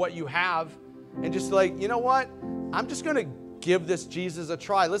settling for what you have, and just like, you know what? I'm just going to give this Jesus a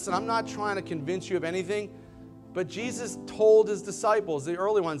try. Listen, I'm not trying to convince you of anything, but Jesus told His disciples, the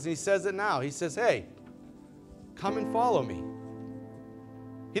early ones, and He says it now. He says, hey, come and follow me.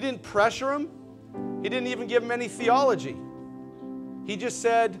 He didn't pressure them. He didn't even give them any theology. He just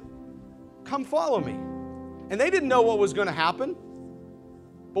said, come follow me. And they didn't know what was going to happen.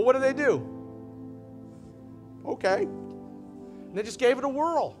 But what did they do? Okay. And they just gave it a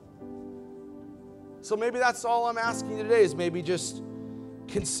whirl. So maybe that's all I'm asking you today, is maybe just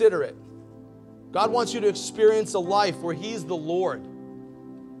consider it. God wants you to experience a life where He's the Lord.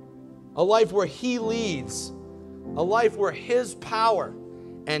 A life where He leads. A life where His power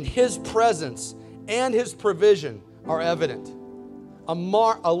and His presence and His provision are evident. A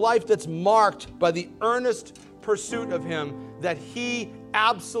life that's marked by the earnest pursuit of Him that He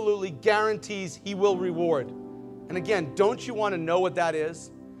absolutely guarantees He will reward. And again, don't you want to know what that is?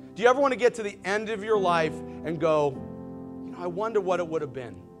 Do you ever want to get to the end of your life and go, you know, I wonder what it would have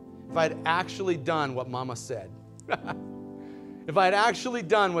been if I had actually done what Mama said? If I had actually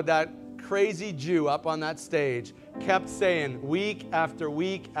done what that crazy Jew up on that stage kept saying week after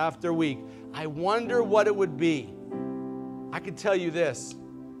week after week, I wonder what it would be. I can tell you this.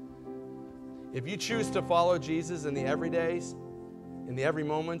 If you choose to follow Jesus in the everydays, in the every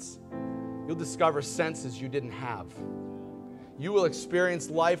moments, you'll discover senses you didn't have. You will experience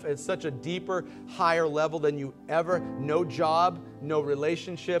life at such a deeper, higher level than you ever. No job, no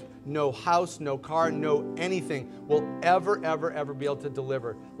relationship, no house, no car, no anything will ever, ever, ever be able to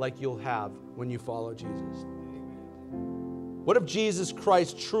deliver like you'll have when you follow Jesus. What if Jesus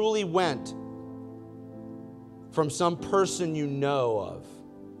Christ truly went from some person you know of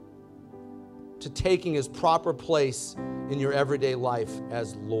to taking his proper place in your everyday life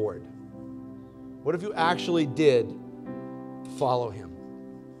as Lord? What if you actually did follow him?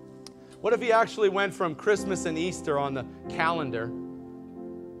 What if he actually went from Christmas and Easter on the calendar?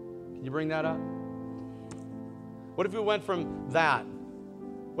 Can you bring that up? What if we went from that?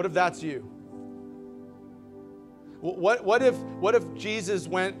 What if that's you? What if Jesus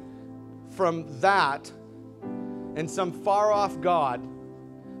went from that and some far-off God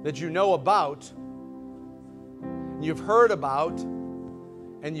that you know about, you've heard about,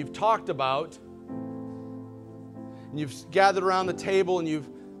 and you've talked about, and you've gathered around the table and you've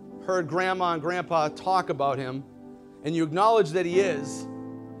heard Grandma and Grandpa talk about him, and you acknowledge that he is,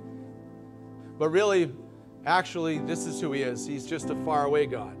 but really, actually, this is who he is. He's just a faraway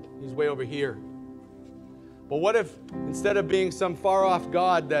God. He's way over here. But what if, instead of being some far-off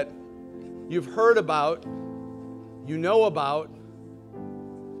God that you've heard about, you know about,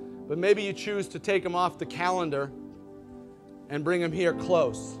 but maybe you choose to take him off the calendar and bring him here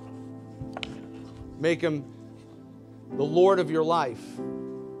close. Make him the Lord of your life.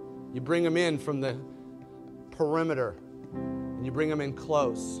 You bring him in from the perimeter, and you bring him in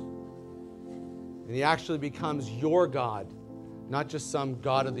close. And he actually becomes your God, not just some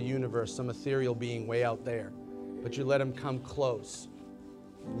God of the universe, some ethereal being way out there. But you let him come close.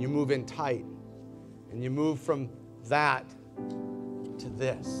 And you move in tight. And you move from that to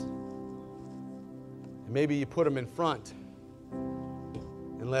this. And maybe you put him in front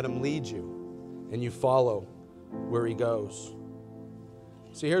and let him lead you. And you follow where he goes.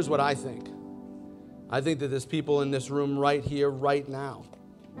 See, here's what I think. I think that there's people in this room right here, right now,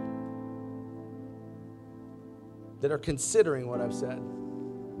 that are considering what I've said.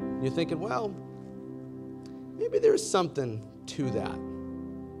 You're thinking, well, maybe there's something to that.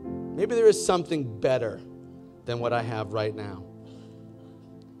 Maybe there is something better than what I have right now.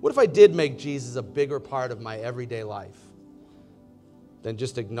 What if I did make Jesus a bigger part of my everyday life than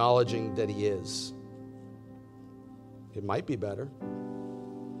just acknowledging that he is? It might be better.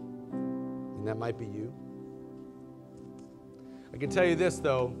 And that might be you. I can tell you this,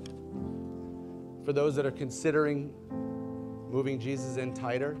 though. For those that are considering moving Jesus in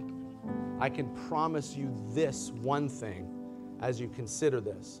tighter, I can promise you this one thing as you consider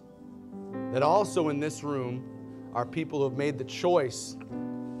this. That also in this room are people who have made the choice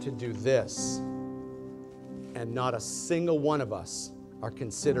to do this. And not a single one of us are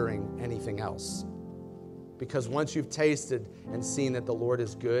considering anything else. Because once you've tasted and seen that the Lord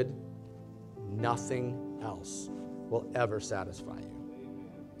is good, nothing else will ever satisfy you.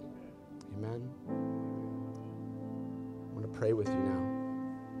 Amen? I want to pray with you now.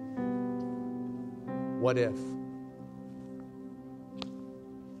 What if?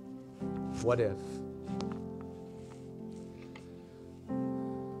 What if?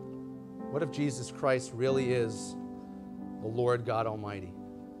 What if Jesus Christ really is the Lord God Almighty?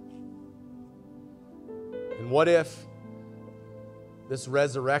 And what if this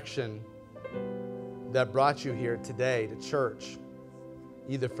resurrection that brought you here today to church,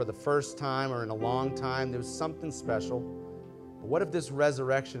 either for the first time or in a long time, there was something special. But what if this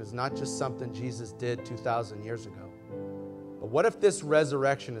resurrection is not just something Jesus did 2,000 years ago? But what if this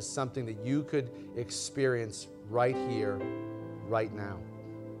resurrection is something that you could experience right here, right now?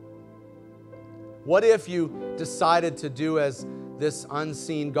 What if you decided to do as this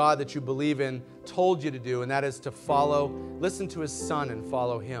unseen God that you believe in told you to do, and that is to follow, listen to his Son and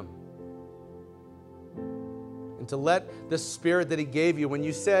follow him? And to let the Spirit that he gave you, when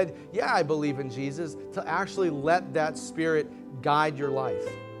you said, yeah, I believe in Jesus, to actually let that Spirit guide your life.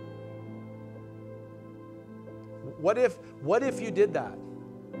 What if you did that?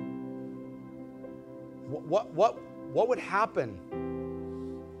 What would happen?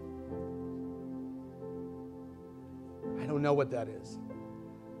 I don't know what that is.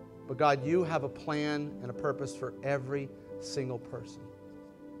 But God, you have a plan and a purpose for every single person.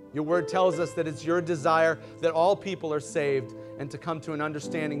 Your word tells us that it's your desire that all people are saved and to come to an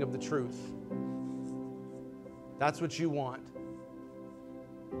understanding of the truth. That's what you want.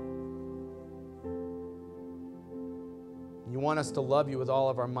 You want us to love you with all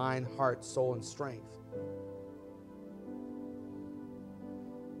of our mind, heart, soul, and strength.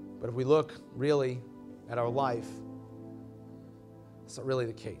 But if we look really at our life, it's not really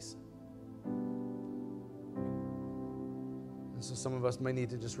the case. And so some of us may need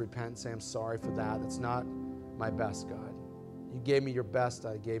to just repent and say, I'm sorry for that. It's not my best, God. You gave me your best.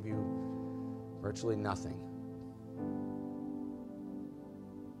 I gave you virtually nothing.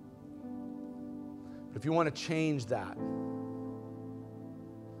 But if you want to change that,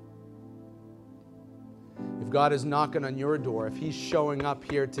 if God is knocking on your door, if he's showing up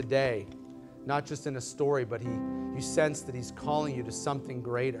here today, not just in a story, but you sense that he's calling you to something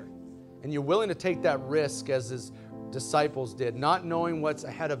greater, and you're willing to take that risk as his disciples did, not knowing what's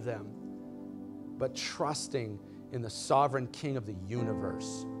ahead of them, but trusting in the sovereign King of the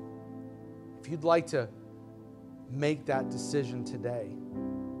universe. If you'd like to make that decision today,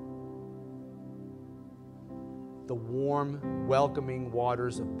 the warm, welcoming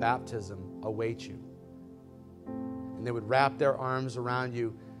waters of baptism await you. And they would wrap their arms around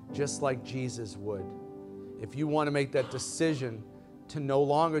you just like Jesus would. If you want to make that decision to no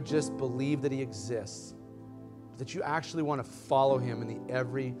longer just believe that he exists, but that you actually want to follow him in the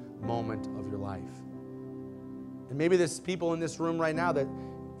every moment of your life. And maybe there's people in this room right now that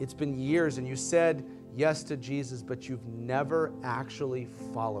it's been years and you said yes to Jesus, but you've never actually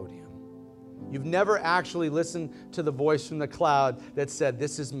followed him. You've never actually listened to the voice from the cloud that said,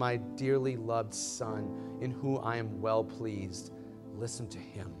 this is my dearly loved Son in whom I am well pleased. Listen to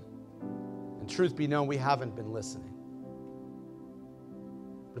him. And truth be known, we haven't been listening.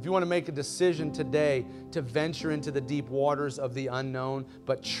 But if you want to make a decision today to venture into the deep waters of the unknown,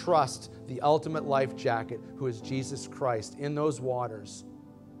 but trust the ultimate life jacket, who is Jesus Christ, in those waters,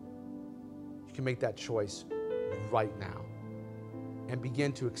 you can make that choice right now and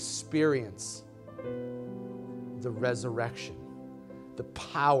begin to experience the resurrection, the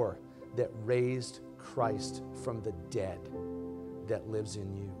power that raised Christ from the dead that lives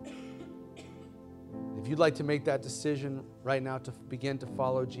in you. If you'd like to make that decision right now to begin to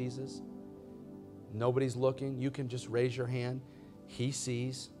follow Jesus, nobody's looking. You can just raise your hand. He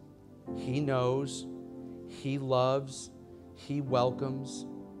sees. He knows. He loves. He welcomes.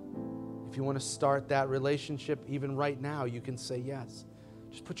 If you want to start that relationship even right now, you can say yes.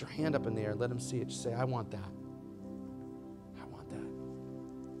 Just put your hand up in the air and let him see it. Just say, I want that. I want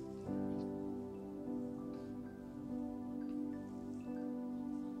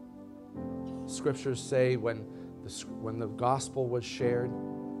that. Scriptures say when the gospel was shared,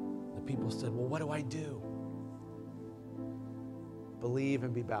 the people said, well, what do I do? Believe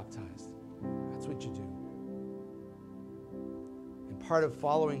and be baptized. That's what you do. And part of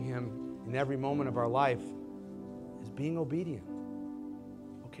following him in every moment of our life is being obedient.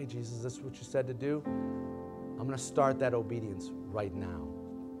 Okay, Jesus, this is what you said to do. I'm going to start that obedience right now.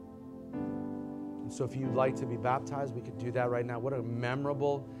 And so if you'd like to be baptized, we could do that right now. What a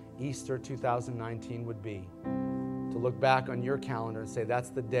memorable Easter 2019 would be, to look back on your calendar and say,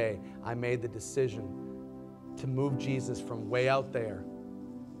 that's the day I made the decision to move Jesus from way out there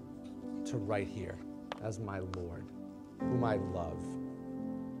to right here as my Lord, whom I love.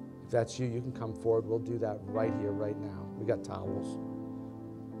 If that's you, you can come forward. We'll do that right here, right now. We got towels.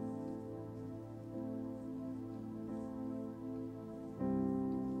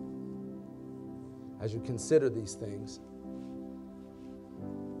 As you consider these things,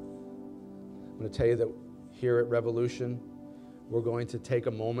 I'm going to tell you that here at Revolution, we're going to take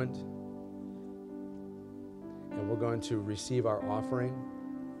a moment and we're going to receive our offering.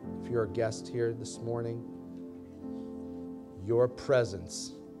 If you're a guest here this morning, your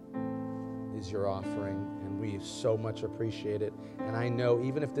presence is your offering, and we so much appreciate it. And I know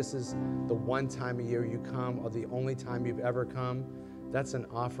even if this is the one time a year you come or the only time you've ever come, that's an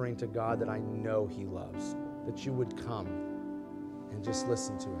offering to God that I know he loves, that you would come and just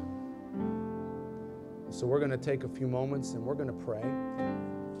listen to him. So we're going to take a few moments and we're going to pray.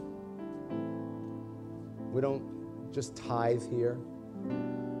 We don't just tithe here,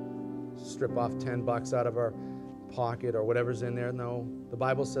 strip off $10 out of our pocket or whatever's in there. No, the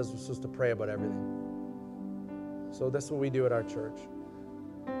Bible says we're supposed to pray about everything. So that's what we do at our church.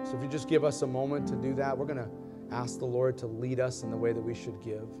 So if you just give us a moment to do that, we're going to ask the Lord to lead us in the way that we should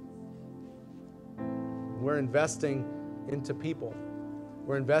give. We're investing into people.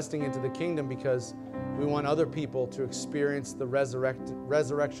 We're investing into the kingdom because we want other people to experience the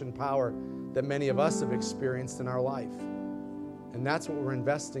resurrection power that many of us have experienced in our life. And that's what we're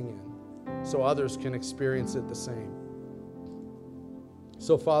investing in, so others can experience it the same.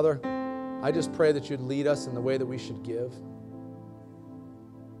 So, Father, I just pray that you'd lead us in the way that we should give.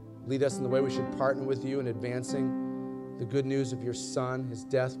 Lead us in the way we should partner with you in advancing the good news of your Son, his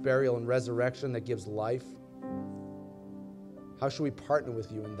death, burial, and resurrection that gives life. How should we partner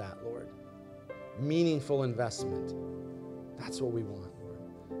with you in that, Lord? Meaningful investment. That's what we want,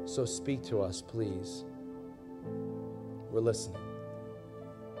 Lord. So speak to us, please. We're listening.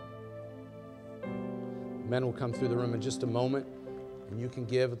 Men will come through the room in just a moment, and you can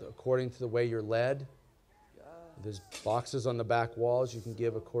give according to the way you're led. There's boxes on the back walls. You can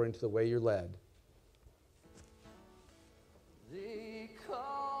give according to the way you're led. They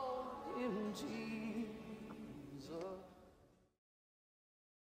call him Jesus.